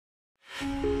Hello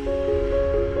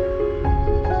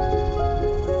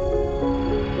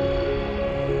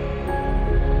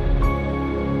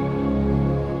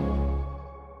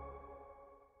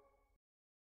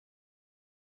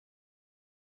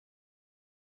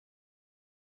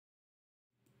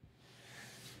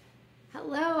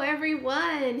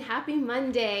everyone, happy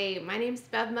Monday. My name's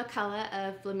Bev McCullough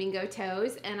of Flamingo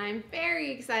Toes, and I'm very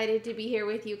excited to be here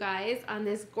with you guys on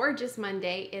this gorgeous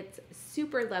Monday. It's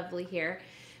super lovely here.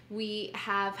 We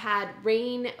have had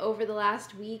rain over the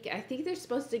last week. I think they're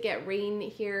supposed to get rain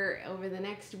here over the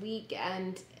next week,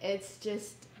 and it's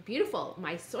just beautiful.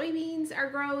 My soybeans are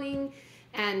growing,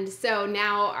 and so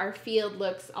now our field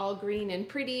looks all green and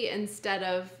pretty instead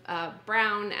of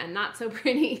brown and not so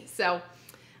pretty. So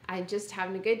I'm just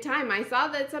having a good time. I saw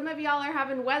that some of y'all are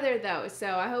having weather though,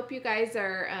 so I hope you guys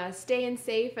are staying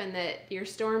safe and that your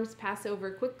storms pass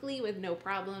over quickly with no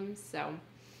problems. So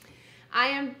I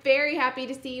am very happy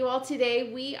to see you all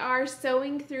today. We are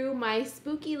sewing through my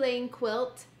Spooky Lane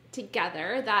quilt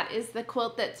together. That is the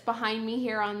quilt that's behind me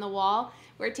here on the wall.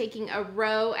 We're taking a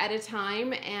row at a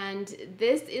time, and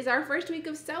this is our first week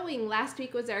of sewing. Last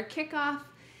week was our kickoff,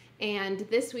 and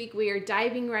this week we are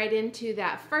diving right into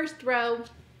that first row.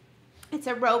 It's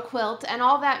a row quilt, and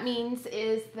all that means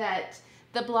is that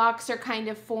the blocks are kind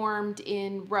of formed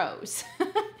in rows.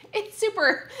 It's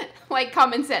super like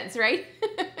common sense, right?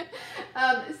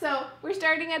 So we're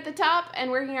starting at the top and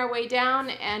working our way down,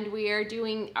 and we are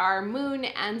doing our moon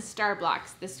and star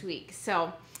blocks this week.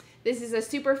 So this is a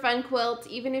super fun quilt.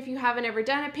 Even if you haven't ever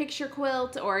done a picture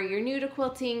quilt or you're new to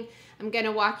quilting, I'm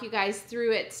gonna walk you guys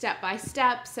through it step by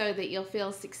step so that you'll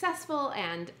feel successful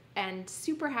and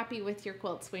super happy with your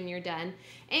quilts when you're done.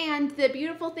 And the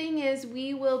beautiful thing is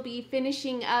we will be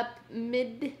finishing up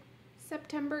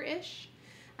mid-September-ish.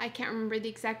 I can't remember the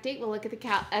exact date. We'll look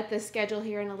at the schedule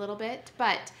here in a little bit,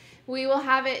 but we will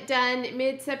have it done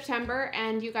mid-September,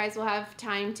 and you guys will have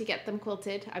time to get them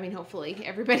quilted. I mean, hopefully.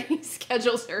 Everybody's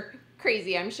schedules are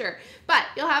crazy, I'm sure. But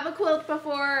you'll have a quilt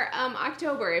before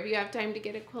October if you have time to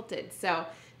get it quilted. So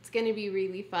it's going to be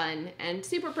really fun and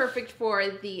super perfect for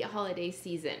the holiday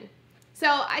season. So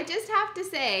I just have to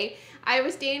say, I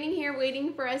was standing here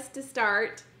waiting for us to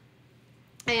start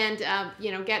and,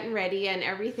 you know, getting ready and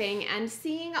everything, and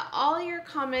seeing all your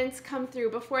comments come through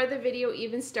before the video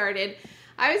even started.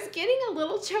 I was getting a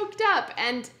little choked up,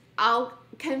 and I'll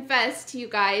confess to you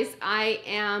guys, I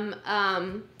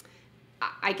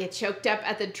get choked up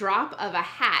at the drop of a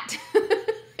hat.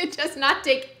 It does not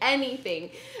take anything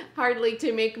hardly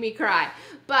to make me cry.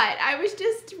 But I was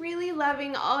just really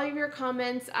loving all of your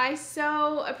comments. I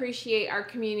so appreciate our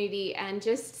community, and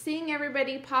just seeing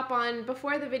everybody pop on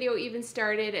before the video even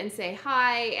started and say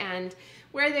hi and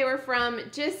where they were from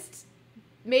just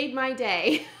made my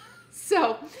day.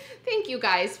 So thank you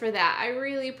guys for that. I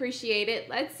really appreciate it.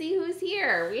 Let's see who's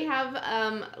here. We have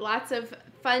lots of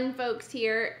fun folks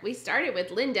here. We started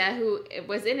with Linda, who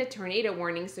was in a tornado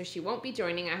warning, so she won't be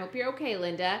joining. I hope you're okay,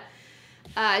 Linda.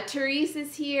 Therese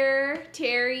is here.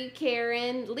 Terry,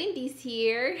 Karen, Lindy's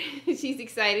here. She's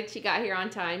excited she got here on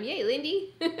time. Yay,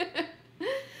 Lindy.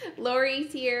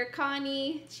 Lori's here.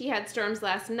 Connie, she had storms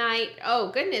last night. Oh,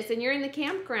 goodness, and you're in the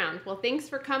campground. Well, thanks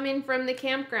for coming from the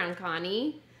campground,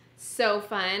 Connie. So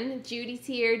fun. Judy's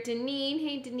here. Deneen,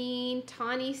 hey Deneen.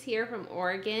 Tawny's here from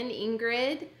Oregon.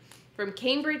 Ingrid from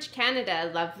Cambridge, Canada.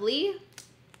 Lovely.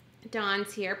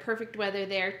 Dawn's here. Perfect weather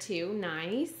there too.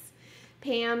 Nice.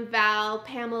 Pam, Val,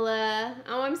 Pamela.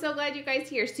 Oh, I'm so glad you guys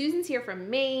are here. Susan's here from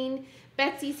Maine.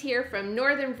 Betsy's here from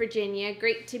Northern Virginia.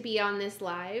 Great to be on this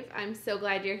live. I'm so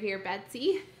glad you're here,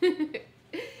 Betsy.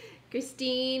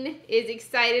 Christine is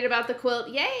excited about the quilt.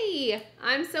 Yay!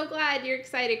 I'm so glad you're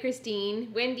excited,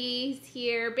 Christine. Wendy's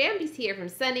here. Bambi's here from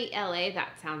sunny LA.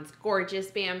 That sounds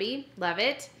gorgeous, Bambi. Love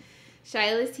it.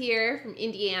 Shyla's here from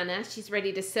Indiana. She's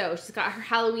ready to sew. She's got her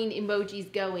Halloween emojis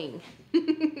going.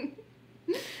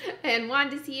 And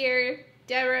Wanda's here.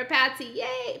 Deborah, Patsy,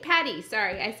 yay! Patty,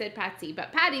 sorry, I said Patsy,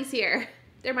 but Patty's here.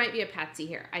 There might be a Patsy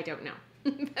here. I don't know.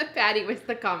 Patty was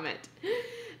the comment.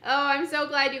 Oh, I'm so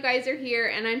glad you guys are here,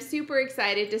 and I'm super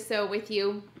excited to sew with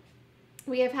you.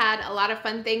 We have had a lot of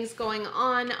fun things going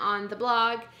on the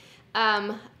blog.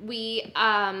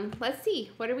 Let's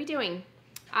see, what are we doing?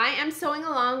 I am sewing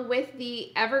along with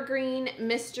the Evergreen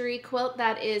Mystery Quilt.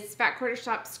 That is Fat Quarter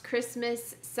Shop's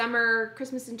Christmas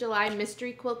in July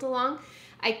mystery quilt along.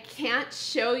 I can't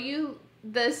show you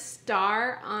the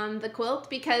star on the quilt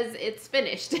because it's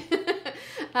finished.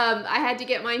 I had to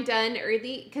get mine done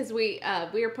early because we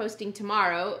are posting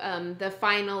tomorrow the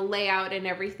final layout and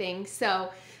everything. So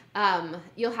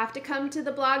you'll have to come to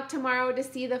the blog tomorrow to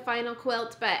see the final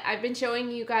quilt, but I've been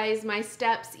showing you guys my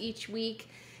steps each week,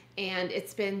 and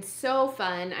it's been so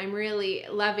fun. I'm really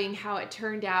loving how it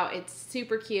turned out. It's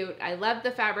super cute. I love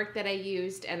the fabric that I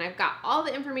used, and I've got all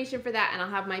the information for that, and I'll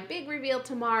have my big reveal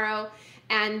tomorrow.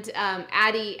 And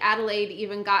Adelaide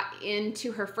even got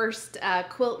into her first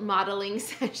quilt modeling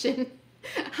session.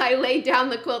 I laid down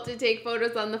the quilt to take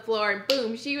photos on the floor, and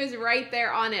boom, she was right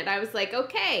there on it. I was like,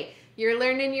 okay, you're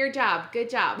learning your job. Good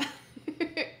job.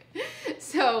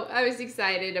 So I was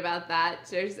excited about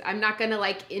that. I'm not going to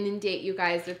like inundate you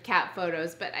guys with cat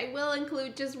photos, but I will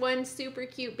include just one super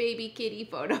cute baby kitty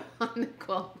photo on the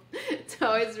quilt.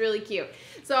 So it's really cute.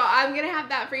 So I'm going to have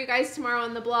that for you guys tomorrow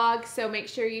on the blog. So make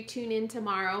sure you tune in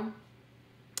tomorrow.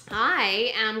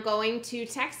 I am going to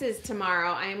Texas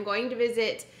tomorrow. I am going to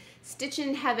visit Stitch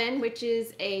in Heaven, which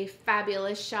is a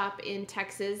fabulous shop in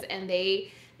Texas. And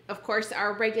they, of course,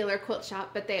 are a regular quilt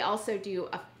shop, but they also do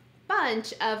a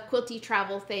bunch of quilty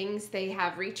travel things. They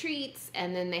have retreats,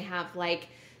 and then they have like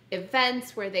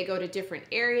events where they go to different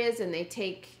areas and they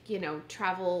take, you know,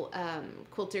 travel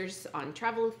quilters on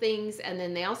travel things. And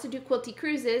then they also do quilty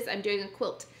cruises. I'm doing a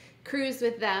quilt cruise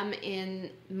with them in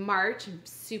March. I'm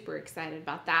super excited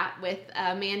about that, with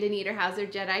Amanda Niederhauser,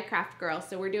 Jedi Craft Girl.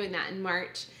 So we're doing that in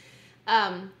March.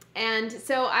 And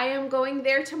so I am going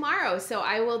there tomorrow. So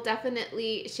I will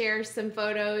definitely share some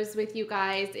photos with you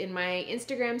guys in my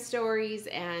Instagram stories,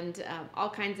 and all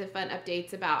kinds of fun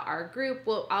updates about our group.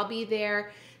 I'll be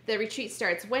there. The retreat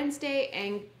starts Wednesday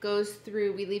and goes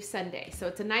through, we leave Sunday. So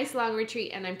it's a nice long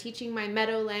retreat, and I'm teaching my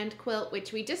Meadowland quilt,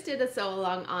 which we just did a sew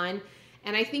along on.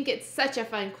 And I think it's such a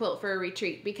fun quilt for a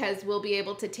retreat, because we'll be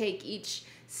able to take each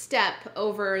step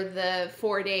over the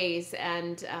 4 days,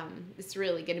 and it's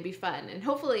really going to be fun. And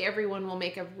hopefully everyone will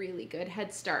make a really good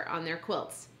head start on their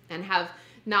quilts and have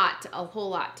not a whole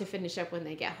lot to finish up when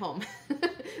they get home.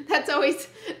 That's always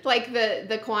like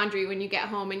the quandary when you get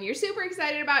home and you're super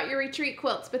excited about your retreat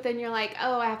quilts, but then you're like,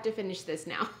 oh, I have to finish this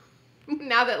now,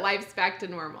 now that life's back to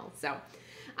normal. So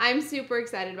I'm super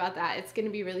excited about that. It's going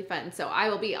to be really fun. So I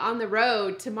will be on the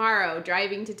road tomorrow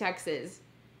driving to Texas.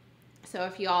 So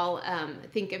if you all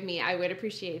think of me, I would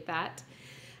appreciate that.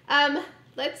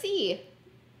 Let's see.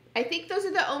 I think those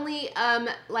are the only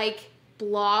like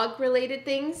blog related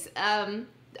things.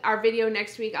 Our video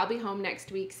next week, I'll be home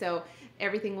next week, so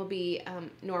everything will be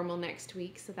normal next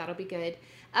week, so that'll be good.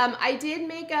 I did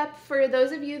make up, for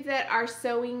those of you that are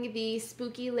sewing the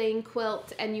Spooky Lane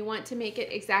quilt and you want to make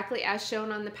it exactly as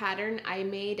shown on the pattern, I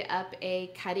made up a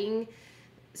cutting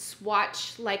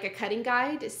swatch, like a cutting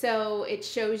guide. So it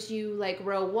shows you like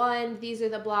row 1, these are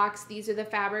the blocks, these are the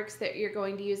fabrics that you're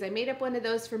going to use. I made up one of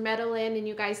those for Meadowland, and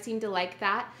you guys seem to like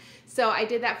that. So I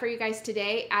did that for you guys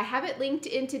today. I have it linked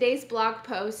in today's blog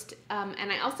post,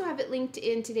 and I also have it linked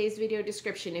in today's video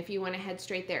description if you want to head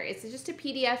straight there. It's just a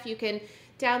PDF. You can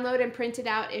download and print it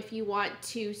out if you want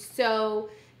to sew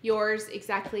yours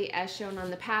exactly as shown on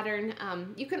the pattern.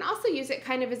 You can also use it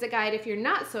kind of as a guide if you're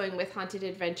not sewing with Haunted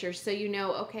Adventures, so you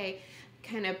know, okay,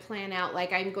 kind of plan out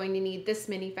like I'm going to need this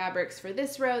many fabrics for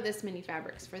this row, this many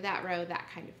fabrics for that row, that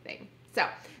kind of thing. So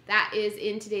that is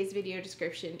in today's video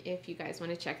description if you guys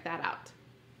want to check that out.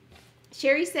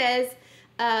 Sherry says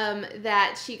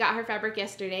that she got her fabric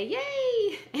yesterday.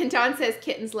 Yay! And Dawn says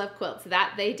kittens love quilts.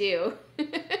 That they do.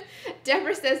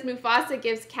 Deborah says Mufasa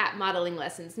gives cat modeling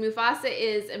lessons. Mufasa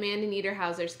is Amanda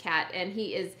Niederhauser's cat, and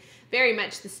he is very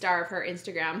much the star of her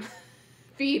Instagram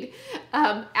feed.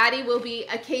 Addie will be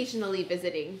occasionally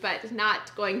visiting, but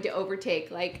not going to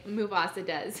overtake like Mufasa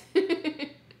does.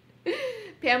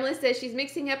 Pamela says she's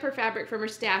mixing up her fabric from her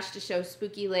stash to show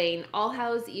Spooky Lane. All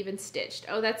house even stitched.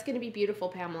 Oh, that's going to be beautiful,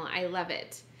 Pamela. I love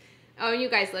it. Oh, and you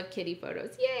guys love kitty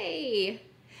photos. Yay!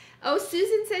 Oh,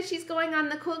 Susan says she's going on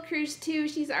the quilt cruise too.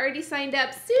 She's already signed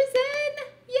up. Susan!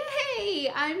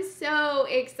 Yay! I'm so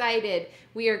excited.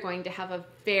 We are going to have a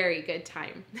very good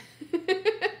time.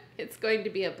 It's going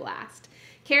to be a blast.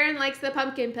 Karen likes the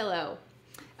pumpkin pillow.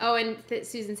 Oh, and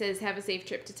Susan says, have a safe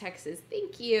trip to Texas.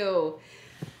 Thank you.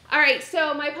 All right,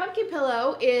 so my pumpkin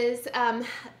pillow is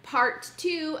part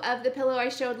 2 of the pillow I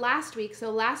showed last week.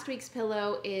 So last week's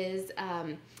pillow is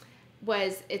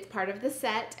it's part of the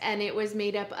set, and it was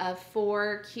made up of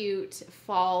 4 cute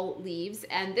fall leaves.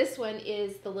 And this one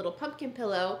is the little pumpkin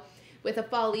pillow with a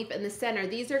fall leaf in the center.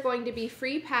 These are going to be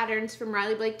free patterns from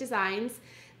Riley Blake Designs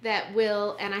that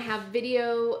will, and I have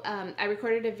video, I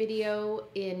recorded a video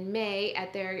in May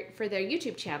for their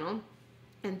YouTube channel.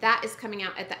 And that is coming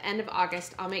out at the end of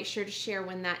August. I'll make sure to share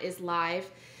when that is live.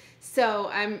 So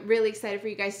I'm really excited for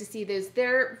you guys to see those.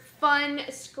 They're fun,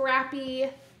 scrappy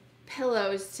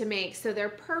pillows to make, so they're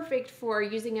perfect for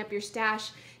using up your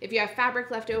stash if you have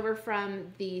fabric left over from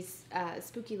these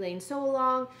Spooky Lane Sew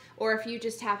Along, or if you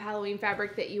just have Halloween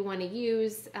fabric that you want to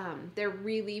use. They're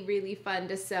really, really fun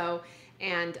to sew,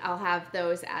 and I'll have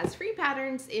those as free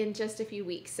patterns in just a few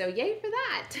weeks, so yay for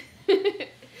that.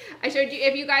 I showed you,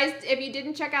 if you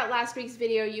didn't check out last week's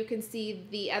video, you can see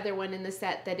the other one in the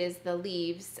set that is the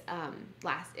leaves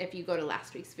if you go to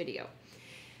last week's video.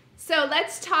 So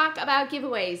let's talk about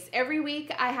giveaways. Every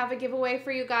week I have a giveaway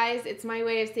for you guys. It's my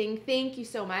way of saying thank you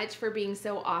so much for being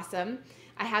so awesome.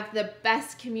 I have the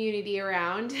best community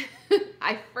around.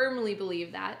 I firmly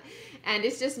believe that. And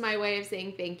it's just my way of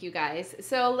saying thank you guys.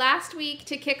 So last week,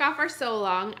 to kick off our sew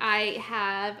along, I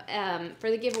have, for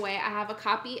the giveaway, I have a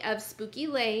copy of Spooky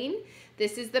Lane.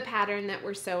 This is the pattern that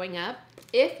we're sewing up.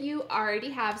 If you already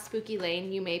have Spooky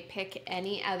Lane, you may pick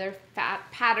any other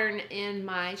pattern in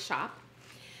my shop.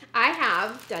 I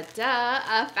have,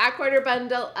 a fat quarter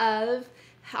bundle of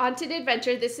Haunted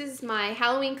Adventure. This is my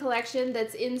Halloween collection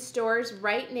that's in stores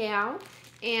right now.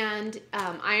 And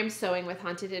I am sewing with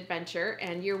Haunted Adventure,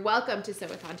 and you're welcome to sew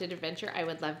with Haunted Adventure. I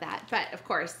would love that. But of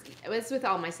course, it's with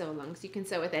all my sew-alongs. You can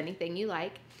sew with anything you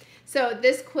like. So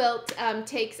this quilt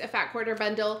takes a fat quarter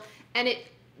bundle, and it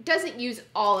doesn't use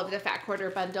all of the fat quarter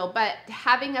bundle, but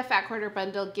having a fat quarter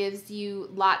bundle gives you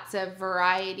lots of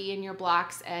variety in your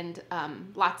blocks, and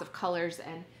lots of colors,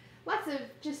 and lots of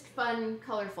just fun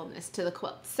colorfulness to the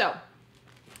quilt. So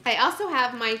I also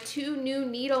have my 2 new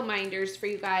needle minders for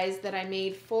you guys that I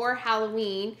made for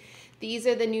Halloween. These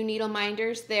are the new needle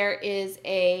minders. There is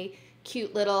a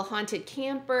cute little haunted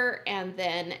camper and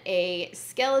then a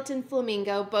skeleton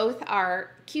flamingo. Both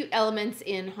are cute elements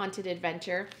in Haunted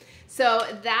Adventure. So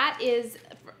that is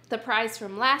the prize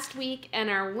from last week, and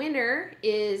our winner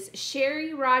is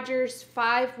Sherry Rogers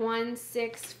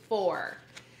 5164.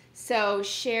 So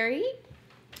Sherry,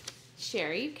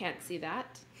 you can't see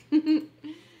that.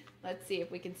 Let's see if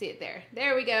we can see it there.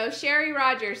 There we go. Sherry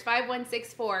Rogers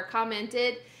 5164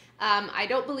 commented. I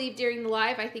don't believe during the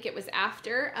live. I think it was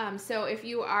after. So if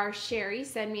you are Sherry,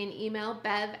 send me an email,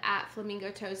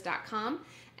 bev@flamingotoes.com,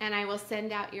 and I will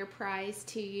send out your prize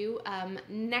to you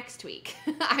next week.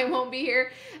 I won't be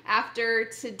here after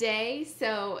today,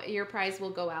 so your prize will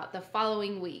go out the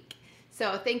following week.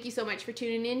 So thank you so much for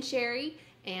tuning in, Sherry.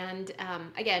 And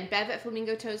again,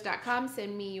 bev@flamingotoes.com.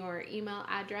 Send me your email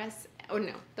address. Oh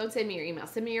no, don't send me your email.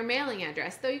 Send me your mailing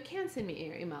address, though you can send me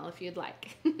your email if you'd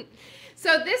like.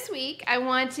 So this week I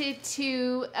wanted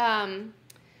to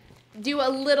do a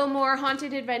little more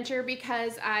Haunted Adventure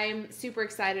because I'm super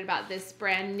excited about this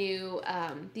brand new,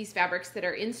 these fabrics that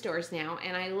are in stores now,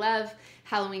 and I love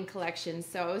Halloween collections,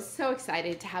 so I was so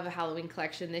excited to have a Halloween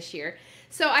collection this year.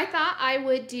 So I thought I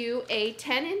would do a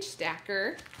 10-inch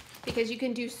stacker because you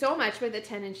can do so much with a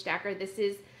 10-inch stacker. This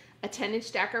is a 10-inch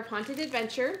stacker of Haunted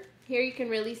Adventure. Here you can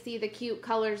really see the cute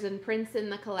colors and prints in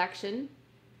the collection.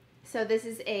 So this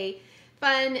is a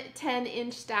fun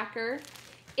 10-inch stacker.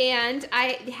 And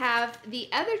I have the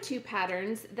other 2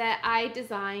 patterns that I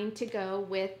designed to go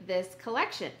with this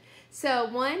collection. So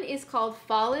one is called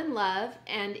Fall in Love,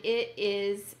 and it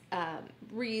is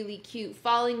really cute.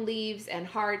 Falling leaves and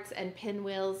hearts and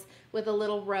pinwheels with a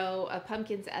little row of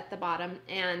pumpkins at the bottom,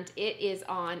 and it is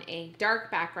on a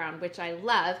dark background, which I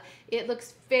love. It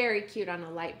looks very cute on a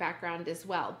light background as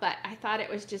well, but I thought it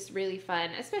was just really fun,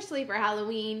 especially for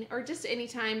Halloween or just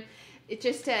anytime,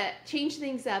 just to change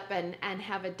things up and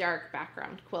have a dark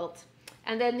background quilt.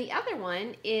 And then the other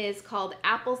one is called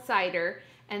Apple Cider,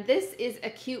 and this is a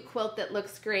cute quilt that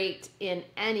looks great in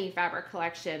any fabric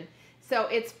collection. So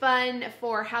it's fun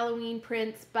for Halloween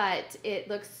prints, but it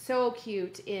looks so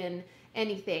cute in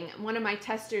anything. One of my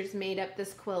testers made up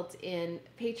this quilt in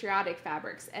patriotic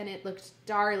fabrics, and it looked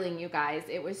darling, you guys.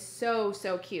 It was so,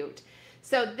 so cute.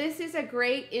 So this is a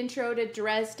great intro to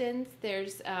Dresden's.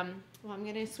 There's, well, I'm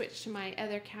gonna switch to my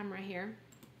other camera here.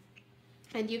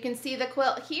 And you can see the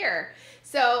quilt here.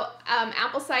 So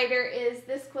Apple Cider is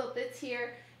this quilt that's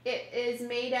here. It is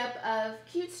made up of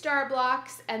cute star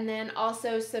blocks and then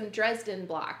also some Dresden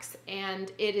blocks.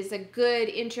 And it is a good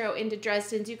intro into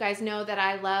Dresden's. You guys know that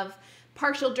I love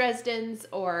partial Dresden's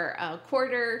or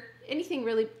quarter, anything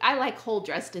really. I like whole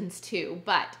Dresden's too,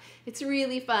 but it's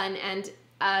really fun. And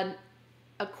a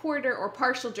quarter or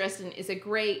partial Dresden is a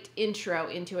great intro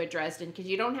into a Dresden because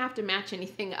you don't have to match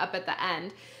anything up at the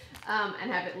end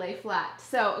and have it lay flat.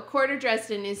 So a quarter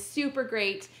Dresden is super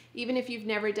great. Even if you've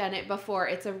never done it before,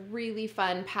 it's a really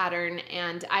fun pattern,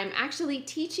 and I'm actually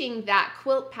teaching that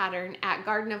quilt pattern at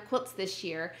Garden of Quilts this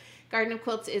year. Garden of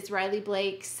Quilts is Riley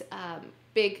Blake's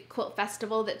big quilt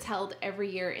festival that's held every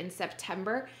year in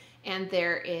September, And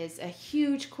there is a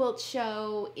huge quilt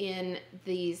show in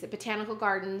these botanical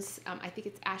gardens. I think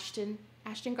it's Ashton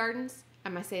Gardens.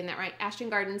 Am I saying that right? Ashton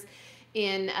Gardens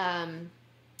in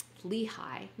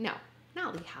Lehigh. No,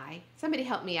 not Lehigh. Somebody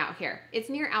help me out here. It's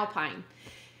near Alpine.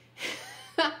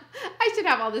 I should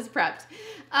have all this prepped.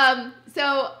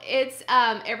 So it's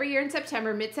every year in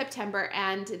September, mid-September,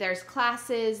 and there's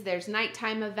classes, there's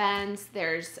nighttime events,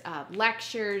 there's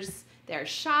lectures, there's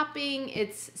shopping.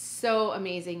 It's so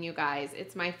amazing, you guys.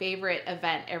 It's my favorite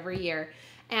event every year.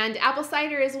 And apple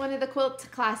cider is one of the quilt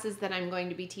classes that I'm going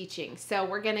to be teaching. So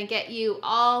we're going to get you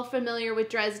all familiar with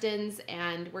Dresden's,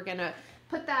 and we're going to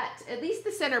put that, at least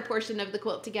the center portion of the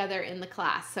quilt, together in the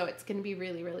class. So it's going to be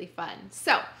really, really fun.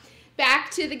 So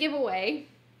back to the giveaway.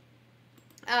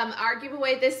 Our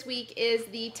giveaway this week is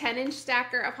the 10-inch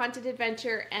stacker of Haunted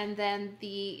Adventure and then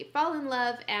the Fall in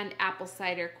Love and Apple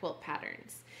Cider quilt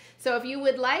patterns. So if you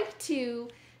would like to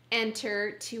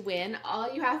enter to win,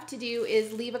 all you have to do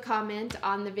is leave a comment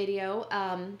on the video,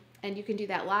 and you can do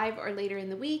that live or later in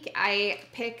the week. I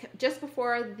pick, just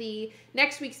before the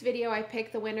next week's video, I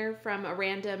pick the winner from a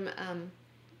random,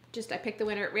 I pick the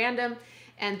winner at random,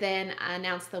 and then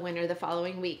announce the winner the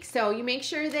following week. So you make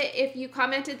sure that if you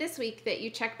commented this week that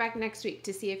you check back next week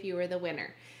to see if you were the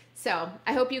winner. So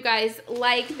I hope you guys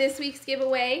like this week's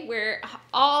giveaway. We're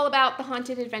all about the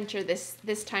Haunted Adventure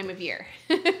this time of year.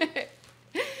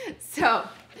 So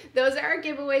those are our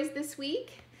giveaways this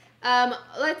week.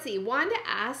 Let's see, Wanda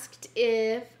asked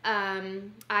if I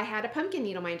had a pumpkin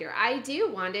needle minder. I do,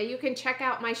 Wanda. You can check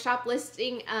out my shop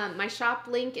listing, my shop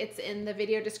link. It's in the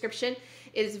video description.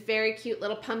 It is a very cute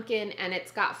little pumpkin, and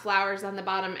it's got flowers on the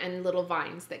bottom and little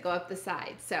vines that go up the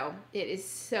side. So it is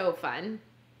so fun.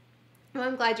 Well,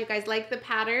 I'm glad you guys like the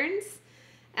patterns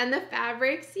and the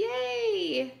fabrics.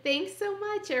 Yay! Thanks so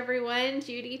much, everyone.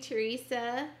 Judy,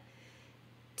 Teresa.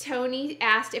 Tony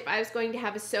asked if I was going to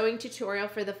have a sewing tutorial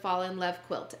for the Fall in Love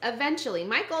quilt. Eventually.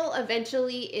 My goal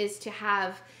eventually is to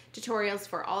have tutorials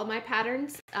for all my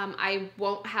patterns. I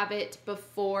won't have it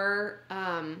before,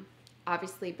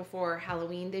 obviously before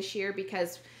Halloween this year,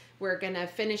 because we're going to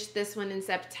finish this one in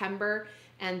September,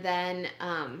 and then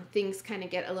things kind of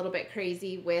get a little bit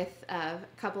crazy with a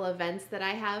couple events that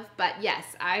I have. But yes,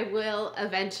 I will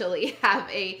eventually have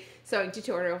a sewing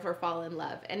tutorial for Fall in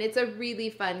Love, and it's a really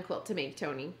fun quilt to make,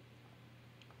 Tony.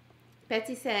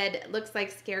 Betsy said, looks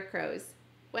like scarecrows.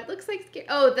 What looks like scare?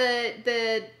 Oh,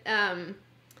 the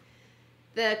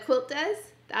quilt does?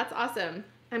 That's awesome.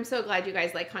 I'm so glad you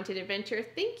guys like Haunted Adventure.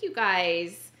 Thank you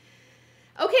guys.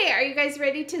 Okay, are you guys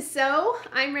ready to sew?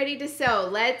 I'm ready to sew.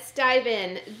 Let's dive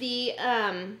in. The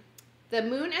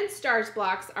moon and stars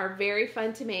blocks are very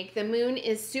fun to make. The moon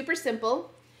is super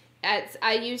simple.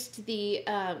 I used the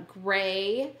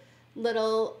gray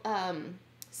little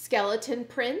skeleton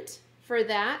print for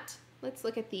that. Let's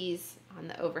look at these on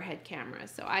the overhead camera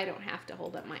so I don't have to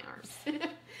hold up my arms.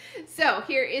 So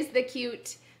here is the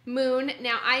cute moon.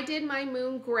 Now I did my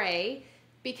moon gray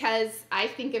because I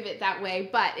think of it that way,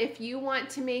 but if you want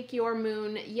to make your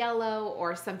moon yellow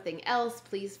or something else,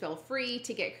 please feel free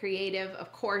to get creative.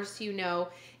 Of course, you know,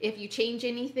 if you change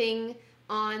anything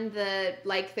on the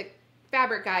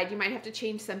fabric guide, you might have to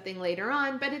change something later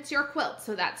on, but it's your quilt,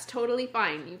 so that's totally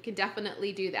fine. You can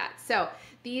definitely do that. So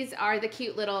these are the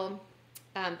cute little,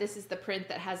 this is the print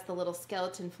that has the little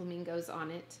skeleton flamingos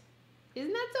on it.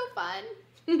 Isn't that so fun?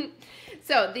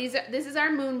 So this is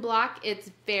our moon block. It's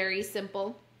very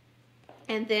simple.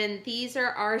 And then these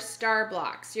are our star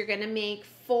blocks. You're gonna make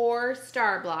 4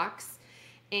 star blocks,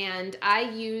 and I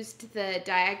used the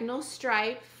diagonal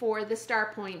stripe for the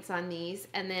star points on these,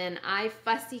 and then I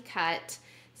fussy cut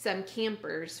some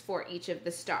campers for each of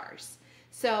the stars.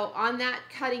 So on that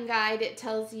cutting guide, it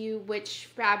tells you which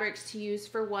fabrics to use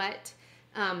for what,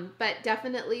 but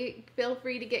definitely feel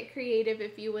free to get creative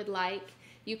if you would like.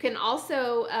 You can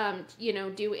also, you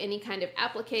know, do any kind of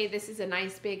applique. This is a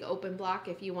nice big open block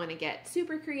if you want to get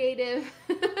super creative.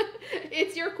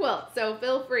 It's your quilt, so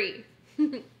feel free.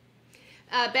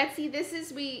 Betsy,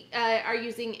 we are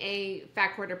using a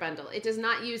fat quarter bundle. It does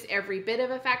not use every bit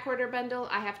of a fat quarter bundle.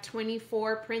 I have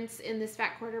 24 prints in this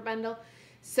fat quarter bundle.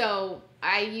 So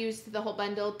I used the whole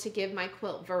bundle to give my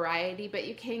quilt variety, but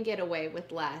you can get away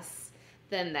with less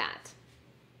than that.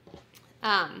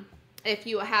 If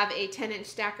you have a 10-inch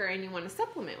stacker and you want to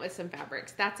supplement with some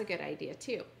fabrics, that's a good idea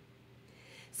too.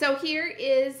 So here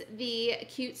is the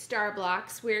cute star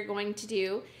blocks we're going to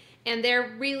do, and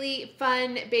they're really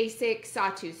fun, basic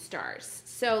sawtooth stars.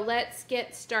 So let's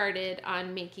get started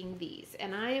on making these.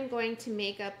 And I am going to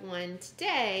make up one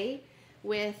today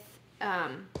with,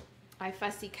 I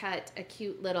fussy cut a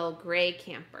cute little gray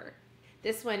camper.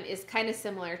 This one is kind of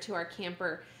similar to our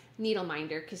camper needle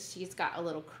minder because she's got a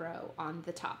little crow on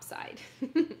the top side.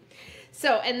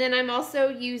 So, and then I'm also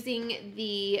using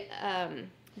the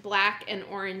black and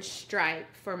orange stripe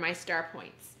for my star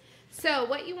points. So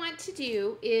what you want to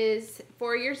do is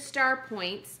for your star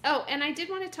points, oh, and I did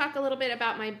want to talk a little bit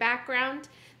about my background.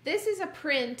 This is a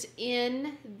print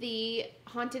in the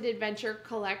Haunted Adventure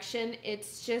collection.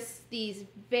 It's just these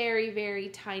very, very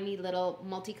tiny little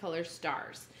multicolor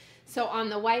stars. So on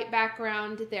the white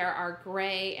background, there are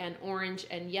gray and orange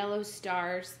and yellow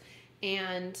stars.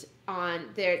 And on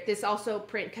there, this also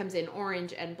print comes in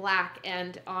orange and black.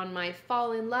 And on my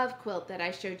Fall in Love quilt that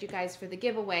I showed you guys for the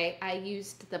giveaway, I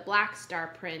used the black star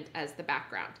print as the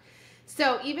background.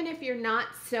 So even if you're not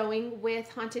sewing with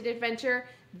Haunted Adventure,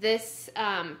 this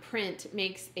print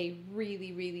makes a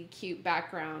really, really cute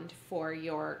background for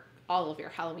all of your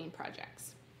Halloween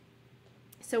projects.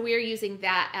 So we are using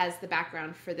that as the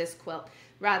background for this quilt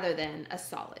rather than a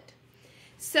solid.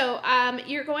 So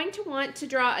you're going to want to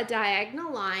draw a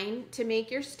diagonal line to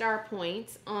make your star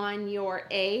points on your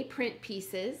A print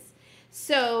pieces.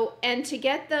 So, and to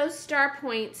get those star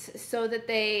points so that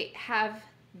they have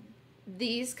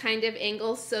these kind of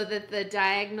angles so that the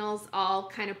diagonals all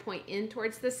kind of point in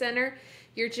towards the center,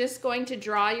 you're just going to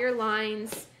draw your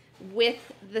lines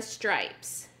with the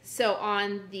stripes. So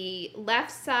on the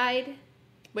left side,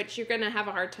 which you're going to have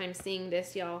a hard time seeing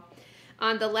this, y'all.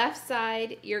 On the left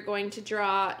side, you're going to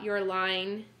draw your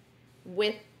line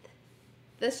with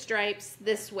the stripes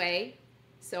this way.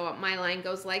 So my line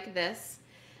goes like this.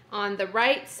 On the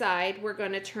right side, we're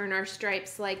going to turn our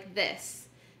stripes like this.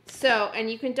 So, and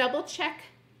you can double check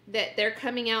that they're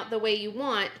coming out the way you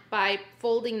want by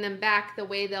folding them back the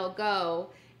way they'll go.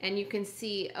 And you can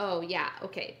see, oh yeah,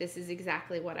 okay, this is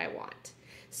exactly what I want.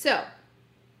 So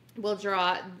we'll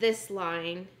draw this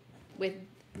line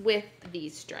with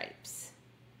these stripes.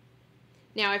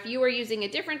 Now, if you were using a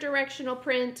different directional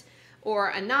print or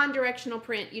a non-directional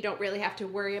print, you don't really have to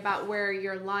worry about where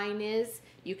your line is.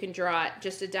 You can draw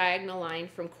just a diagonal line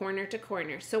from corner to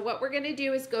corner. So what we're going to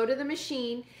do is go to the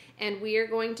machine and we are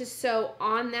going to sew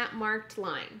on that marked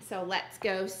line. So let's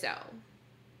go sew.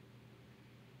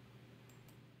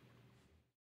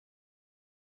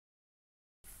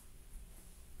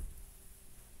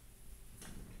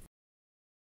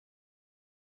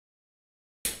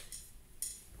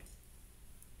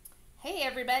 Hey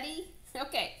everybody!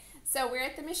 Okay, so we're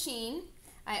at the machine.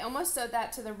 I almost sewed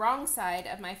that to the wrong side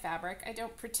of my fabric. I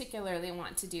don't particularly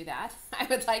want to do that. I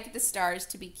would like the stars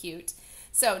to be cute.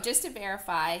 So just to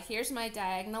verify, here's my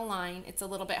diagonal line. It's a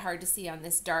little bit hard to see on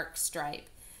this dark stripe,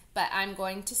 but I'm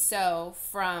going to sew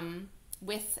from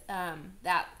with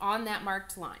that on that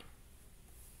marked line.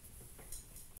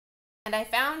 And I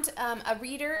found a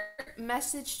reader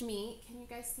messaged me. Can you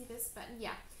guys see this button?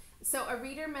 Yeah. So a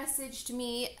reader messaged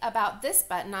me about this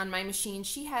button on my machine.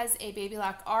 She has a Baby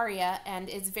Lock Aria and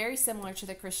it's very similar to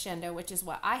the Crescendo, which is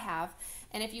what I have.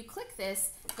 And if you click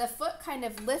this, the foot kind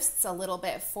of lifts a little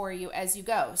bit for you as you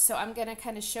go. So I'm going to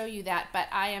kind of show you that, but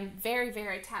I am very,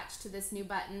 very attached to this new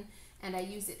button and I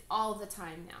use it all the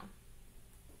time now.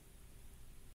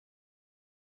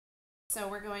 So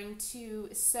we're going to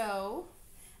sew.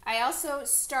 I also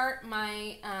start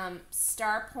my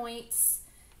star points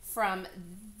from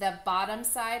the bottom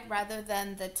side rather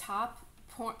than the top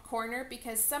corner,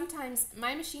 because sometimes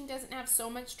my machine doesn't have so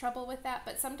much trouble with that,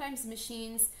 but sometimes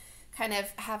machines kind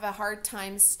of have a hard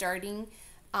time starting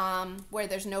where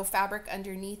there's no fabric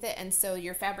underneath it, and so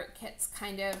your fabric gets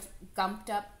kind of gumped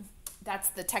up. That's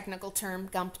the technical term,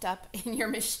 gumped up in your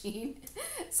machine.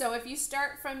 So if you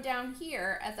start from down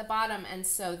here at the bottom and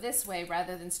sew this way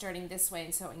rather than starting this way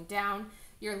and sewing down,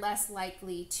 you're less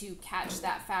likely to catch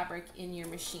that fabric in your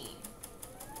machine.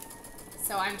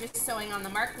 So I'm just sewing on the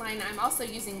marked line. I'm also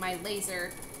using my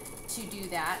laser to do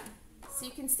that. So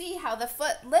you can see how the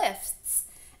foot lifts.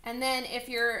 And then if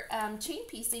you're chain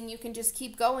piecing, you can just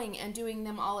keep going and doing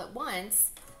them all at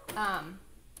once.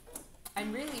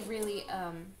 I'm really, really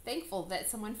thankful that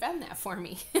someone found that for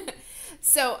me.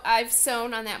 So I've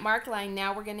sewn on that marked line.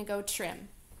 Now we're going to go trim.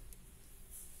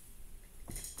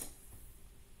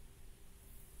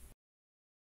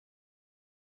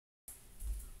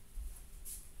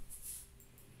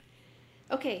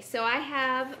 Okay, so I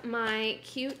have my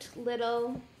cute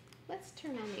little, let's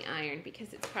turn on the iron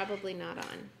because it's probably not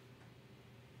on.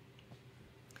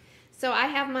 So I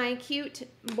have my cute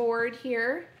board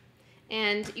here,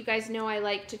 and you guys know I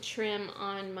like to trim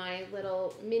on my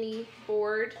little mini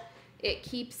board. It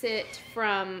keeps it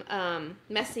from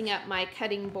messing up my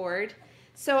cutting board.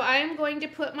 So I'm going to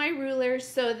put my ruler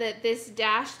so that this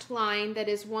dashed line that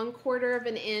is 1/4 of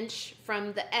an inch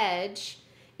from the edge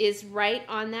is right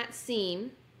on that seam.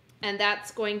 and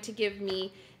that's going to give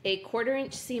me a 1/4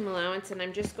 inch seam allowance, and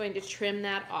I'm just going to trim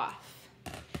that off.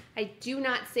 I do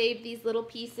not save these little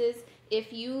pieces.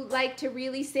 If you like to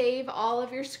really save all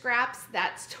of your scraps,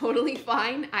 that's totally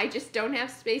fine. I just don't have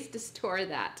space to store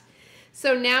that.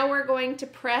 So now we're going to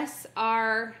press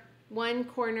our one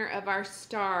corner of our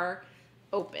star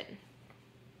open.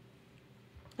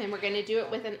 And we're going to do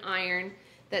it with an iron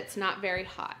that's not very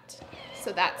hot.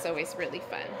 So that's always really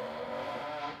fun.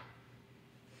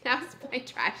 That's my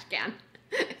trash can.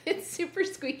 It's super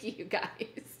squeaky, you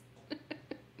guys.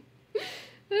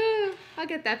 I'll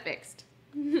get that fixed.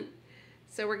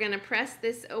 So we're going to press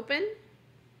this open.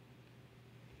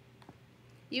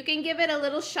 You can give it a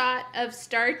little shot of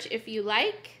starch if you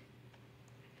like,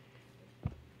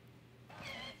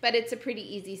 but it's a pretty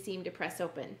easy seam to press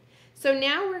open. So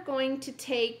now we're going to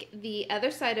take the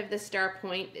other side of the star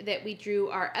point that we drew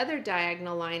our other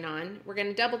diagonal line on. We're going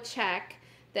to double check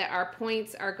that our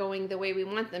points are going the way we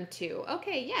want them to.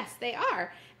 Okay, yes, they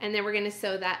are. And then we're going to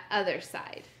sew that other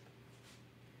side.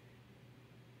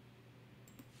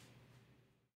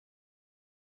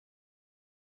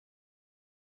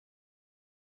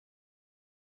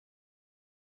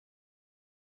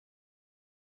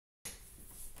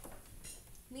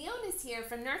 Leona's here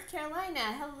from North Carolina.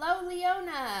 Hello,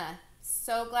 Leona.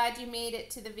 So glad you made it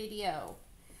to the video.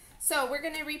 So we're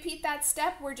going to repeat that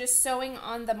step. We're just sewing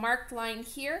on the marked line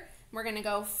here. We're going to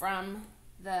go from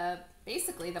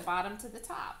basically the bottom to the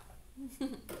top.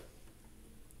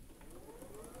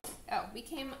 Oh, we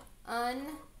came unthreaded.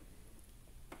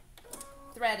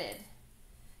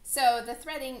 So the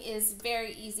threading is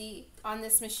very easy on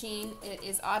this machine. It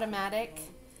is automatic.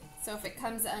 So if it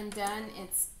comes undone,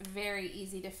 it's very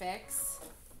easy to fix.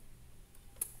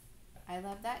 I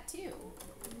love that too.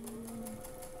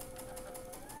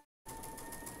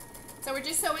 So we're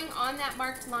just sewing on that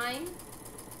marked line.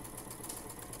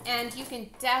 And you can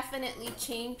definitely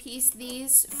chain piece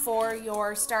these for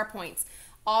your star points.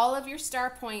 All of your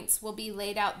star points will be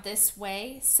laid out this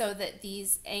way so that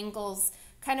these angles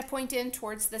kind of point in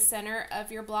towards the center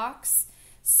of your blocks.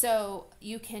 So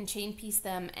you can chain piece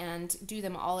them and do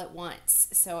them all at once.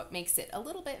 So it makes it a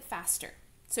little bit faster.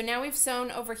 So now we've sewn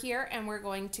over here and we're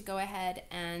going to go ahead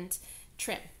and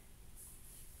trim.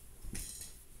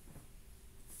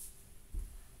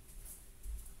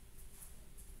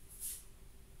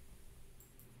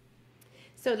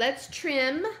 So let's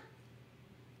trim.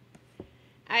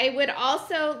 I would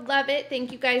also love it,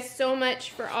 thank you guys so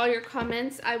much for all your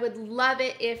comments. I would love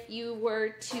it if you were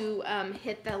to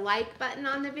hit the like button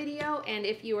on the video, and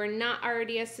if you are not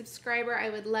already a subscriber, I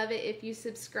would love it if you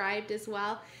subscribed as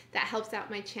well. That helps out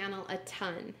my channel a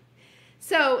ton.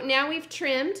 So now we've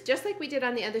trimmed, just like we did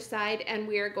on the other side, and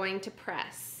we are going to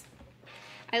press.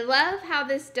 I love how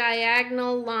this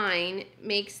diagonal line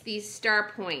makes these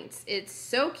star points. It's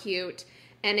so cute,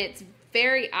 and it's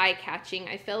very eye-catching.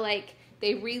 I feel like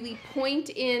they really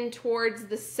point in towards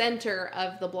the center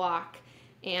of the block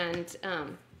and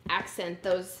accent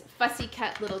those fussy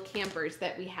cut little campers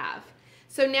that we have.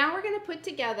 So now we're going to put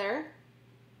together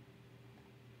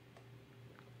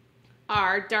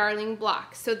our darling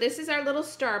block. So this is our little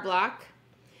star block.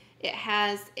 It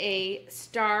has a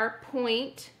star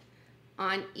point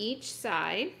on each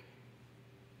side.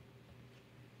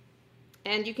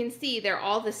 And you can see they're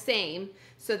all the same,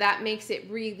 so that makes it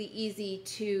really easy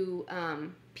to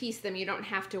piece them. You don't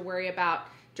have to worry about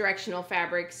directional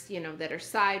fabrics, you know, that are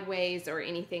sideways or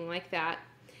anything like that.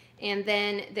 And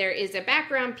then there is a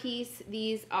background piece.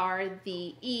 These are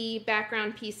the E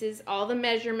background pieces. All the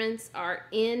measurements are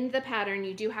in the pattern.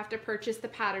 You do have to purchase the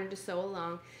pattern to sew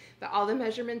along, but all the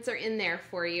measurements are in there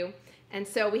for you. And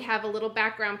so we have a little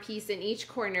background piece in each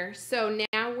corner. So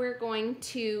now we're going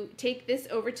to take this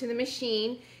over to the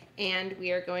machine and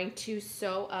we are going to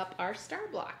sew up our star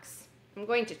blocks. I'm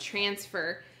going to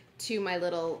transfer to my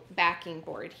little backing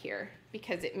board here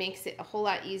because it makes it a whole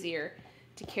lot easier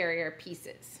to carry our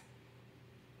pieces.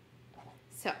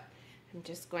 So I'm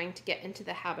just going to get into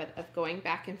the habit of going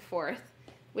back and forth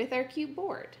with our cute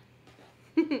board.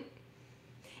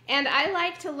 And I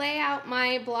like to lay out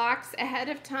my blocks ahead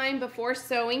of time before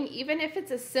sewing, even if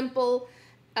it's a simple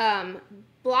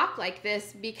block like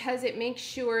this, because it makes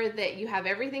sure that you have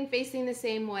everything facing the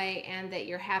same way and that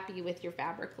you're happy with your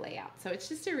fabric layout. So it's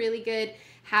just a really good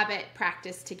habit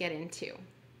practice to get into.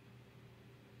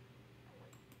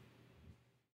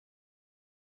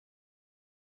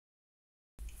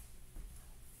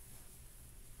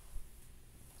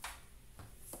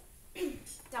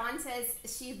 Dawn says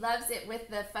she loves it with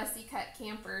the fussy cut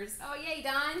campers. Oh, yay,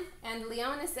 Dawn. And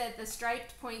Leona said the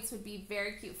striped points would be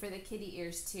very cute for the kitty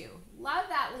ears, too. Love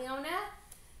that, Leona.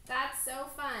 That's so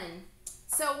fun.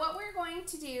 So what we're going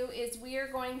to do is we are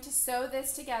going to sew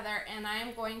this together, and I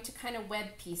am going to kind of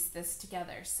web piece this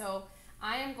together. So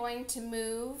I am going to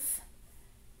move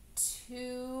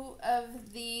 2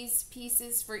 of these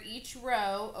pieces for each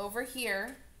row over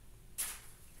here,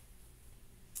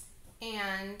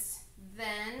 and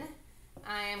then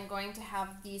I am going to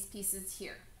have these pieces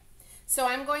here. So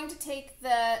I'm going to take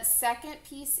the second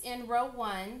piece in row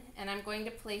 1, and I'm going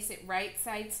to place it right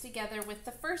sides together with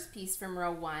the first piece from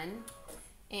row 1,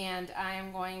 and I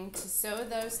am going to sew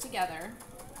those together.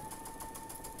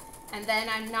 And then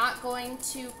I'm not going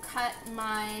to cut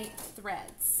my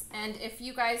threads. And if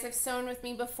you guys have sewn with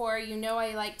me before, you know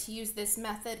I like to use this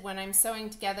method when I'm sewing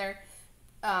together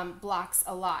blocks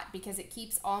a lot, because it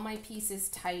keeps all my pieces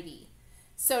tidy.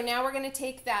 So now we're going to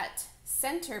take that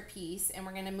center piece and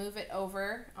we're going to move it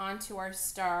over onto our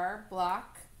star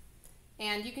block.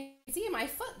 And you can see my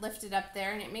foot lifted up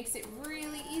there, and it makes it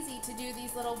really easy to do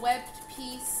these little webbed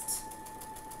pieced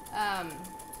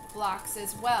blocks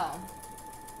as well.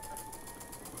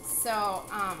 So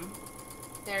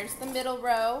there's the middle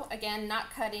row, again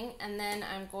not cutting, and then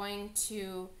I'm going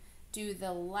to do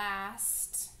the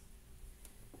last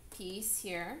piece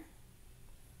here.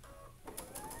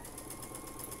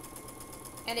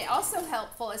 And it also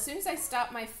helpful, as soon as I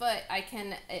stop my foot,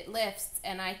 it lifts,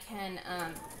 and I can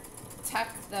tuck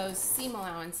those seam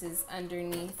allowances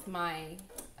underneath my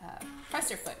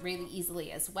presser foot really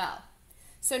easily as well.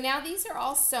 So now these are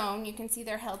all sewn. You can see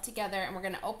they're held together, and we're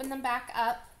going to open them back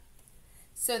up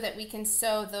so that we can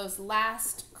sew those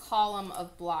last column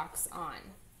of blocks on.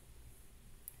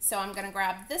 So I'm going to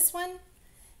grab this one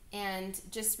and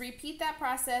just repeat that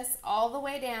process all the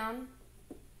way down,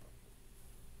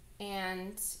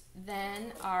 and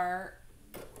then our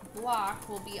block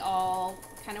will be all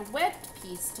kind of webbed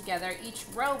pieced together. Each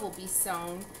row will be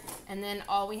sewn, and then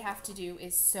all we have to do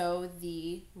is sew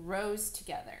the rows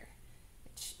together,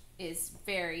 which is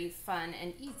very fun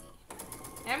and easy.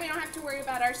 And we don't have to worry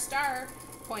about our star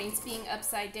points being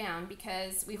upside down,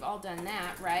 because we've all done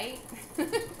that, right?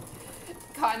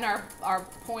 Gotten our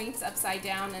points upside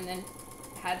down and then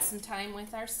had some time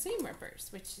with our seam rippers,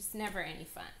 which is never any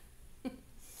fun.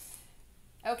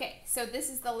 Okay, so this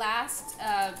is the last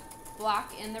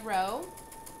block in the row,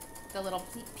 the little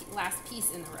last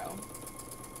piece in the row.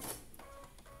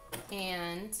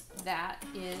 And that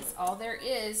is all there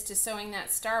is to sewing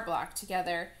that star block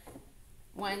together.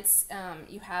 Once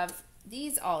you have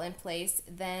these all in place,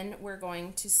 then we're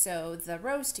going to sew the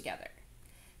rows together.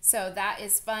 So that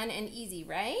is fun and easy,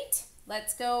 right?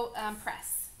 Let's go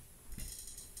press.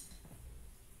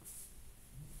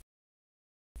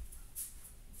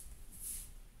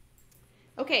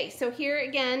 Okay, so here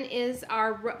again is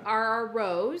our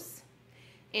rows.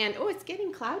 And oh, it's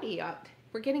getting cloudy up.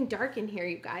 We're getting dark in here,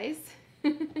 you guys.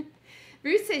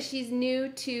 Ruth says she's new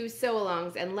to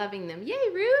sew-alongs and loving them. Yay,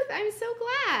 Ruth, I'm so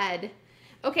glad.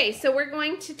 Okay, so we're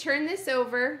going to turn this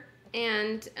over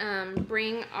and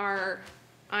bring our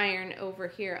iron over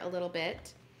here a little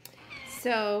bit.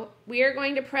 So we are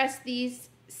going to press these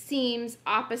seams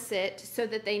opposite so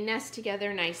that they nest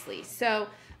together nicely. So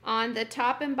on the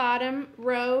top and bottom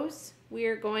rows, we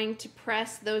are going to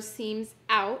press those seams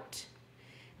out,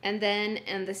 and then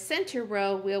in the center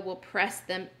row, we will press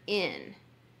them in,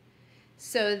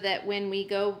 so that when we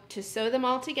go to sew them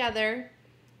all together,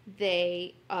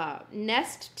 they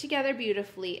nest together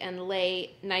beautifully and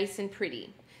lay nice and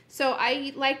pretty. So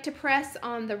I like to press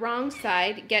on the wrong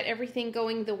side, get everything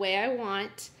going the way I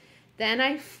want. Then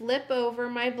I flip over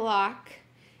my block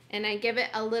and I give it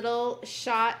a little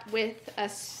shot with a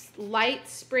light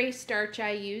spray starch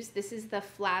I use. This is the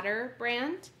Flatter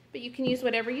brand, but you can use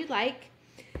whatever you like.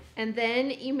 And then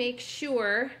you make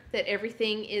sure that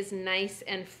everything is nice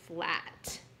and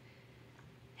flat.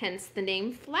 Hence the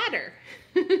name Flatter.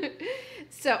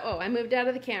 So, oh, I moved out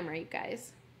of the camera, you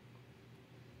guys.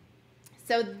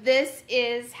 So this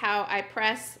is how I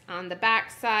press on the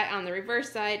back side, on the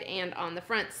reverse side, and on the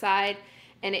front side.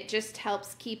 And it just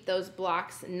helps keep those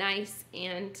blocks nice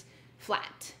and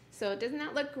flat. So doesn't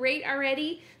that look great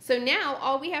already? So now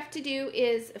all we have to do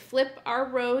is flip our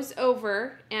rows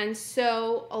over and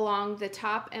sew along the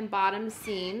top and bottom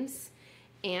seams.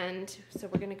 And so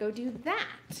we're going to go do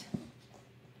that.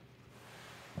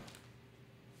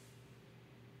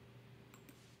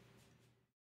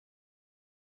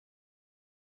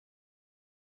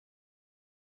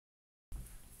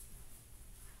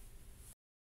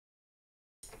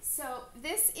 So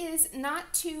this is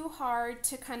not too hard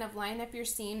to kind of line up your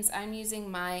seams. I'm using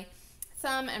my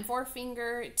thumb and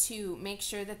forefinger to make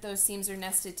sure that those seams are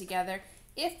nested together.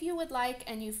 If you would like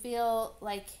and you feel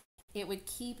like it would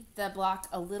keep the block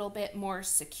a little bit more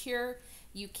secure,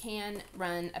 you can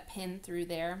run a pin through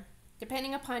there.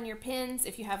 Depending upon your pins,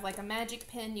 if you have like a magic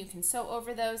pin, you can sew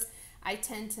over those. I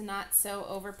tend to not sew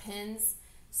over pins,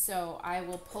 so I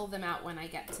will pull them out when I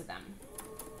get to them.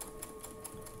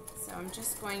 So I'm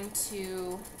just going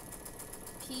to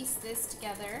piece this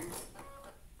together.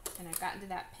 And I've gotten to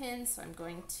that pin, so I'm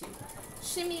going to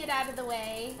shimmy it out of the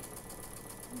way.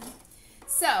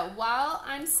 So while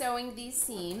I'm sewing these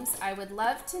seams, I would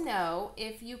love to know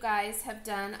if you guys have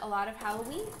done a lot of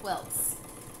Halloween quilts.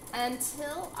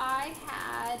 Until I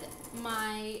had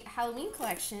my Halloween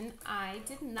collection, I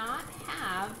did not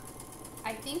have,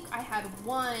 I think I had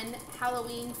one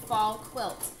Halloween fall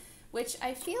quilt, which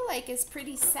I feel like is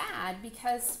pretty sad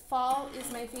because fall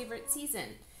is my favorite season.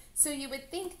 So you would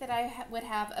think that I would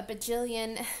have a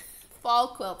bajillion fall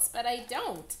quilts, but I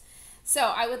don't.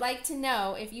 So I would like to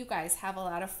know if you guys have a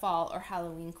lot of fall or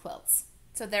Halloween quilts.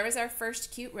 So there was our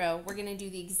first cute row. We're going to do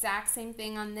the exact same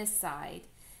thing on this side,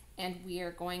 and we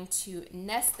are going to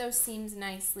nest those seams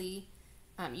nicely.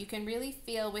 You can really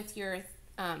feel with your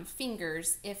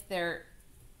fingers if they're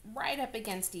right up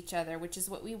against each other, which is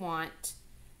what we want,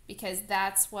 because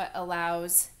that's what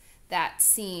allows that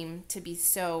seam to be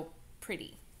so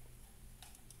pretty.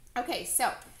 Okay,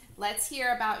 so let's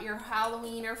hear about your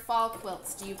Halloween or fall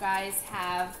quilts. Do you guys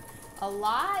have a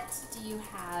lot? Do you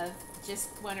have just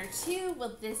one or two?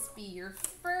 Will this be your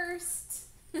first?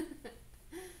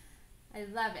 I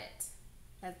love it.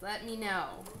 Let me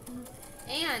know.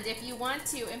 And if you want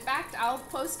to, in fact, I'll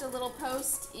post a little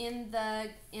post in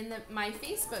my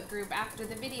Facebook group after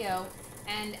the video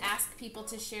and ask people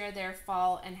to share their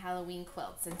fall and Halloween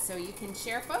quilts. And so you can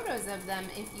share photos of them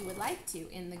if you would like to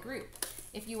in the group.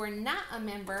 If you are not a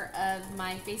member of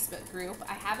my Facebook group,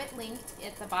 I have it linked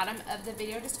at the bottom of the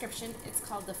video description. It's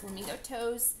called the Flamingo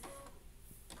Toes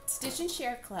Stitch and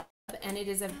Share Club, and it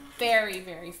is a very,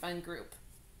 very fun group.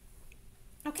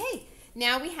 Okay,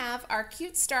 now we have our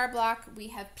cute star block. We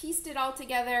have pieced it all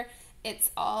together.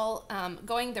 It's all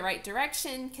going the right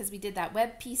direction because we did that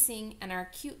web piecing, and our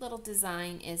cute little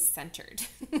design is centered.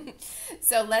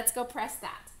 So let's go press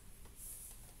that.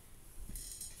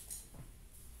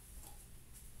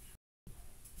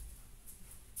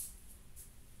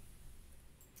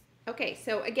 Okay,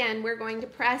 so again, we're going to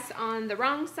press on the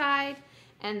wrong side,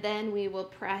 and then we will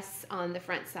press on the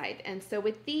front side. And so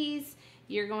with these,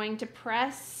 you're going to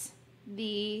press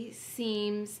the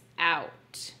seams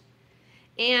out.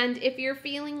 And if you're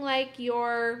feeling like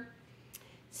your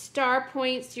star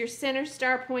points, your center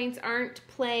star points aren't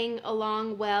playing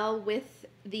along well with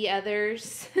the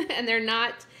others, and they're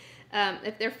not,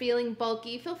 if they're feeling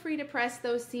bulky, feel free to press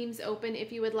those seams open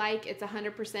if you would like. It's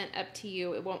 100% up to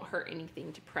you. It won't hurt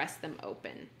anything to press them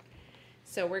open.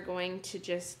 So we're going to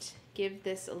just give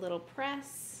this a little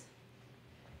press.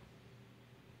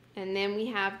 And then we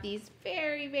have these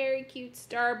very, very cute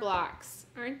star blocks.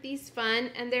 Aren't these fun?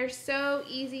 And they're so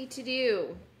easy to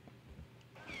do.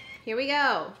 Here we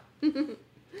go.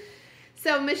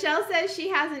 So Michelle says she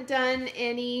hasn't done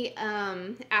any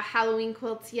Halloween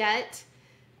quilts yet.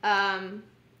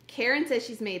 Karen says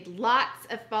she's made lots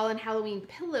of fall and Halloween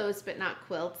pillows, but not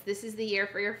quilts. This is the year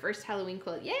for your first Halloween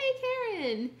quilt. Yay,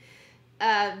 Karen!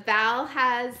 Val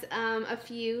has a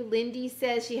few. Lindy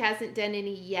says she hasn't done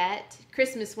any yet.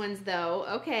 Christmas ones, though.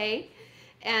 Okay.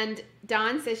 And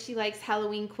Dawn says she likes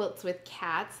Halloween quilts with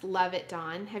cats. Love it,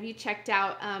 Dawn. Have you checked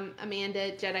out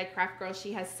Amanda, Jedi Craft Girl?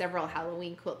 She has several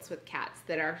Halloween quilts with cats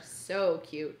that are so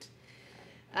cute.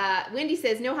 Wendy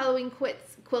says no Halloween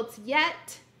quilts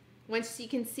yet. Once you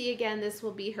can see again, this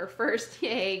will be her first.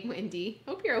 Yay, Wendy.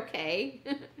 Hope you're okay.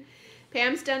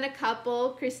 Pam's done a couple.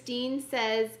 Christine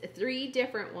says 3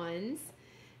 different ones.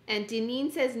 And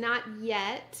Deneen says not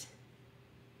yet.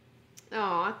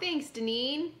 Aw, thanks,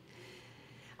 Deneen.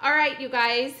 All right, you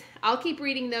guys. I'll keep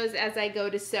reading those as I go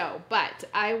to sew. But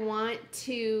I want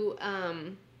to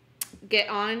get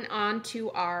on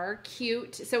to our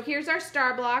cute. So here's our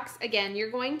star blocks. Again,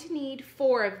 you're going to need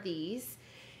 4 of these.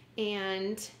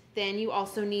 And then you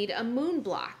also need a moon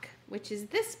block, which is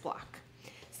this block.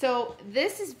 So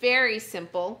this is very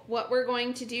simple. What we're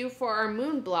going to do for our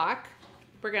moon block,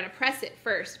 we're going to press it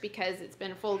first because it's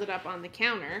been folded up on the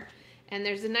counter. And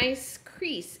there's a nice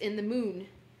crease in the moon.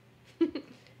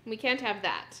 We can't have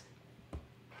that.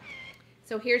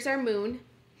 So here's our moon.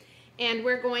 And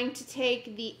we're going to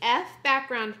take the F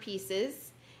background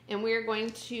pieces and we're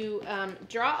going to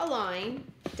draw a line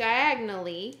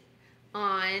diagonally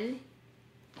on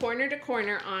corner to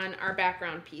corner on our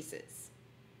background pieces.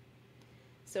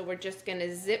 So we're just going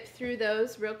to zip through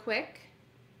those real quick.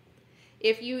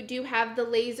 If you do have the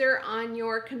laser on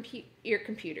your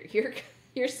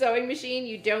sewing machine,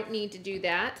 you don't need to do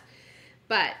that.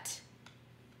 But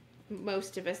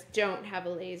most of us don't have a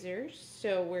laser,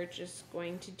 so we're just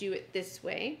going to do it this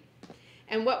way.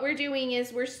 And what we're doing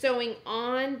is we're sewing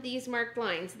on these marked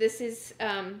lines. This is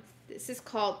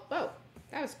called, whoa,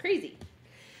 that was crazy.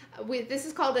 This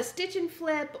is called a stitch and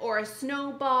flip or a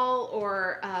snowball,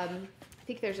 or I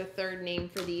think there's a third name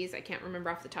for these. I can't remember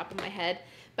off the top of my head.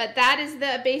 But that is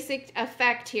the basic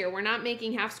effect here. We're not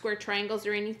making half square triangles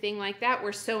or anything like that.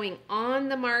 We're sewing on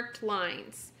the marked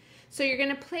lines. So you're going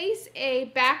to place a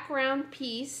background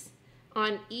piece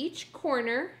on each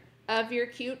corner of your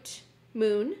cute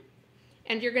moon,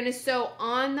 and you're going to sew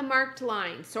on the marked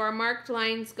lines. So our marked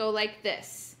lines go like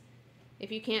this,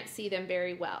 if you can't see them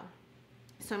very well.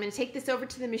 So I'm going to take this over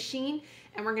to the machine,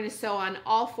 and we're going to sew on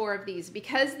all 4 of these.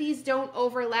 Because these don't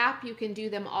overlap, you can do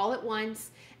them all at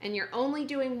once, and you're only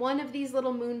doing one of these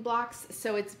little moon blocks,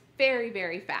 so it's very,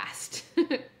 very fast.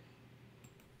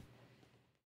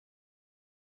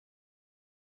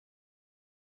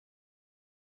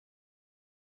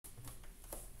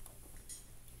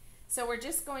 So we're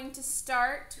just going to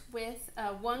start with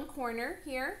one corner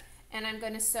here, and I'm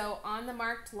going to sew on the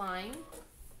marked line,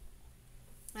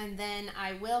 and then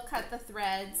I will cut the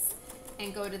threads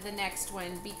and go to the next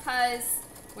one because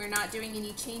we're not doing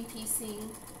any chain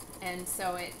piecing, and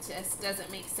so it just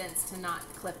doesn't make sense to not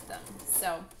clip them.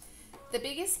 So the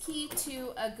biggest key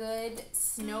to a good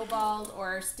snowball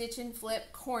or stitch and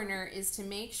flip corner is to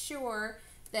make sure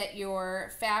that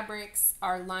your fabrics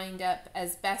are lined up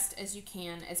as best as you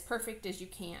can, as perfect as you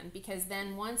can, because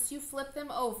then once you flip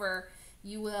them over,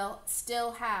 you will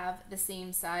still have the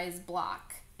same size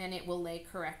block and it will lay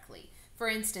correctly. For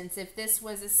instance, if this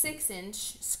was a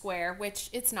 6-inch square, which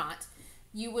it's not,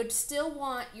 you would still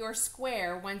want your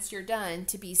square once you're done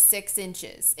to be 6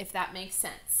 inches, if that makes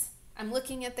sense. I'm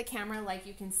looking at the camera like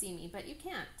you can see me, but you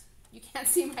can't. You can't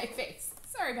see my face.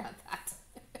 Sorry about that.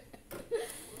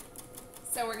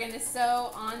 So we're going to sew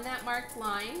on that marked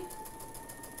line,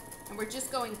 and we're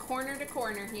just going corner to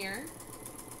corner here.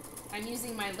 I'm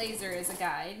using my laser as a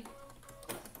guide.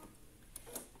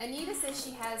 Anita says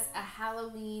she has a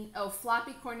Halloween,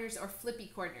 floppy corners or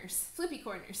flippy corners. Flippy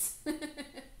corners.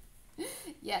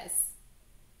 Yes,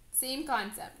 same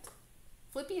concept.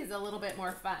 Flippy is a little bit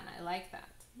more fun. I like that.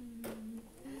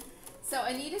 So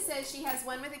Anita says she has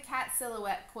one with a cat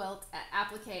silhouette quilt at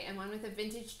applique, and one with a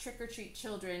vintage trick-or-treat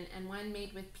children, and one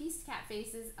made with pieced cat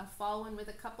faces, a fall one with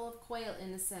a couple of quail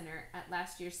in the center at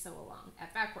last year's sew-along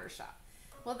at Backwater Shop.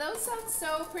 Well, those sound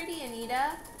so pretty,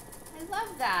 Anita. I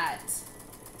love that.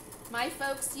 My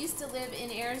folks used to live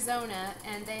in Arizona,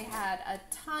 and they had a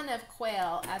ton of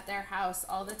quail at their house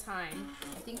all the time.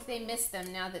 I think they miss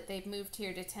them now that they've moved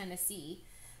here to Tennessee.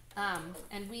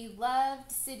 And we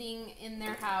loved sitting in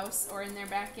their house or in their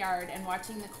backyard and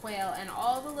watching the quail and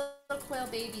all the little quail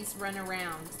babies run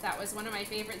around. That was one of my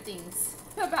favorite things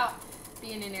about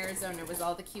being in Arizona, was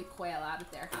all the cute quail out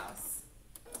at their house.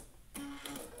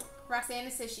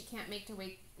 Roxana says she can't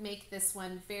make this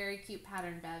one. Very cute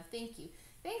pattern, Bev. Thank you.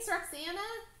 Thanks, Roxana.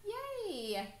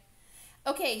 Yay!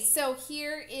 Okay, so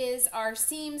here is our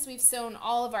seams. We've sewn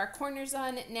all of our corners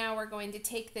on. Now we're going to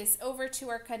take this over to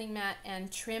our cutting mat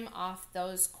and trim off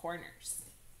those corners.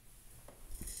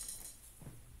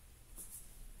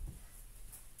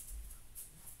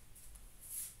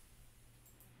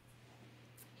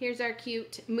 Here's our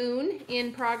cute moon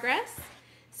in progress.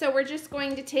 So we're just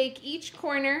going to take each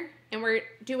corner, and we're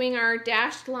doing our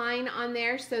dashed line on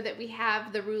there so that we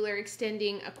have the ruler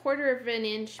extending 1/4 of an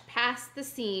inch past the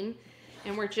seam.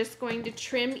 And we're just going to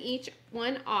trim each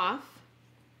one off.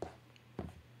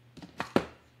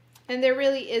 And there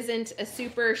really isn't a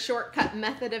super shortcut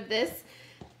method of this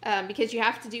because you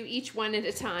have to do each one at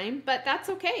a time. But that's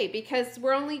okay because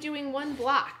we're only doing one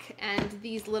block, and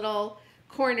these little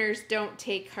corners don't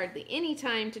take hardly any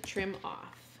time to trim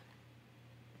off.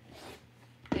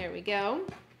 There we go.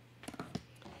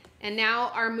 And now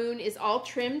our moon is all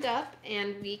trimmed up,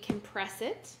 and we can press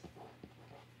it.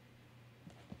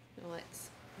 Let's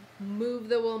move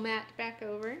the wool mat back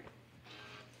over.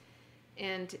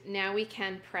 And now we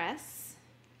can press.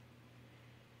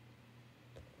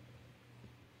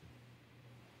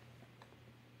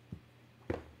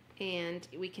 And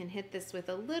we can hit this with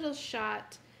a little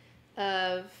shot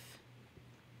of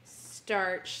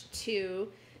starch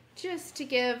just to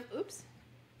give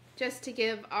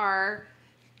our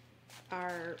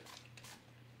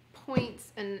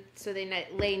points, and so they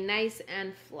lay nice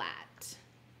and flat.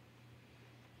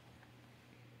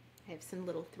 I have some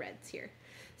little threads here.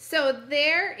 So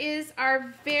there is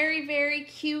our very, very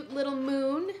cute little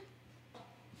moon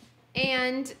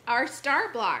and our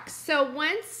star blocks. So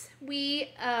once we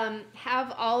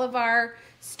have all of our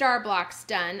star blocks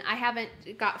done. I haven't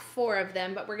got 4 of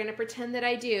them, but we're going to pretend that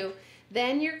I do.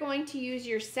 Then you're going to use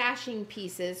your sashing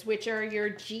pieces, which are your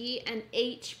G and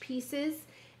H pieces,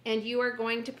 and you are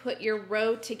going to put your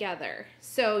row together.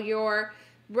 So your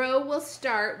row will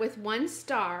start with 1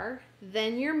 star,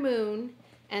 then your moon,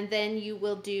 and then you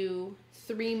will do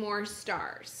 3 more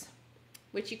stars,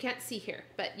 which you can't see here,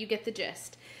 but you get the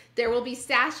gist. There will be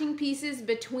sashing pieces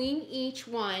between each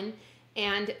one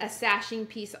and a sashing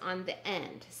piece on the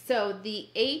end. So the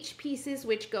H pieces,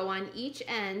 which go on each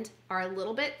end, are a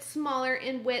little bit smaller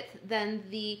in width than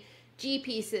the G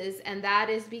pieces, and that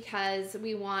is because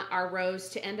we want our rows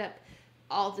to end up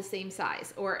all the same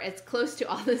size, or as close to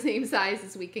all the same size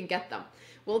as we can get them.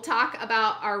 We'll talk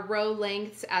about our row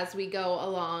lengths as we go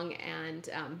along, and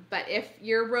but if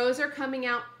your rows are coming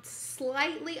out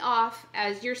slightly off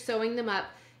as you're sewing them up,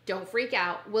 don't freak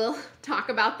out. We'll talk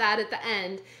about that at the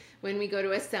end when we go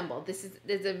to assemble. This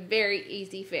is a very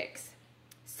easy fix.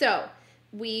 So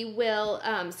we will,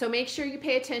 so make sure you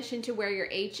pay attention to where your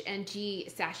H and G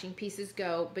sashing pieces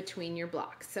go between your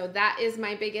blocks. So that is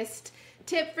my biggest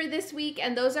tip for this week,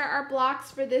 and those are our blocks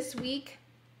for this week.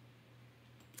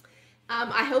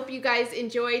 I hope you guys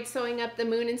enjoyed sewing up the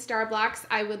moon and star blocks.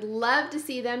 I would love to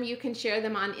see them. You can share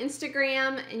them on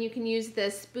Instagram, and you can use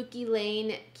the Spooky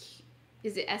Lane,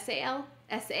 is it S-A-L?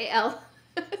 S-A-L.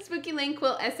 Spooky Lane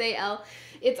Quilt S-A-L.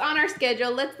 It's on our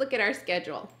schedule. Let's look at our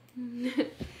schedule.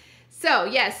 So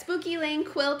yes, Spooky Lane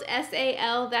Quilt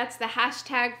S-A-L. That's the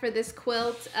hashtag for this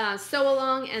quilt. Sew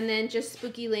along, and then just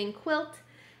Spooky Lane Quilt.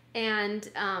 And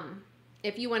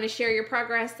if you want to share your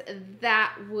progress,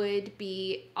 that would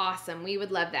be awesome. We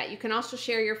would love that. You can also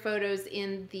share your photos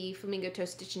in the Flamingo Toe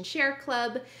Stitch and Share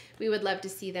Club. We would love to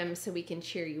see them so we can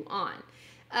cheer you on.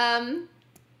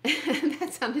 That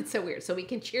sounded so weird. So we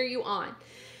can cheer you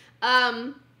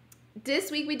on.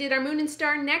 This week we did our moon and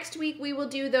star. Next week we will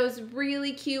do those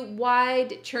really cute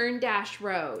wide churn dash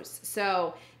rows.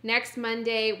 So next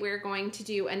Monday we're going to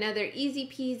do another easy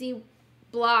peasy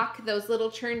block. Those little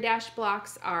churn dash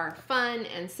blocks are fun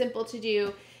and simple to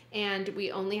do, and we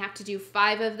only have to do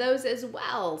 5 of those as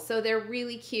well. So they're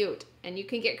really cute, and you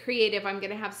can get creative. I'm going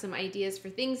to have some ideas for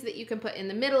things that you can put in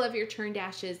the middle of your churn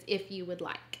dashes if you would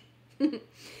like.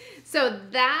 So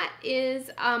that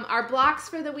is our blocks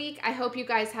for the week. I hope you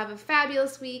guys have a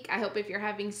fabulous week. I hope if you're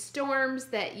having storms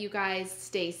that you guys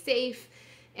stay safe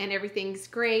and everything's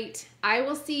great. I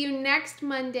will see you next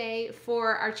Monday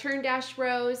for our churn dash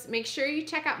rows. Make sure you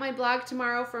check out my blog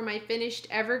tomorrow for my finished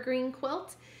evergreen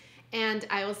quilt, and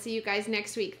I will see you guys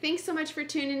next week. Thanks so much for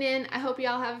tuning in. I hope you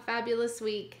all have a fabulous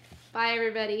week. Bye,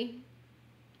 everybody.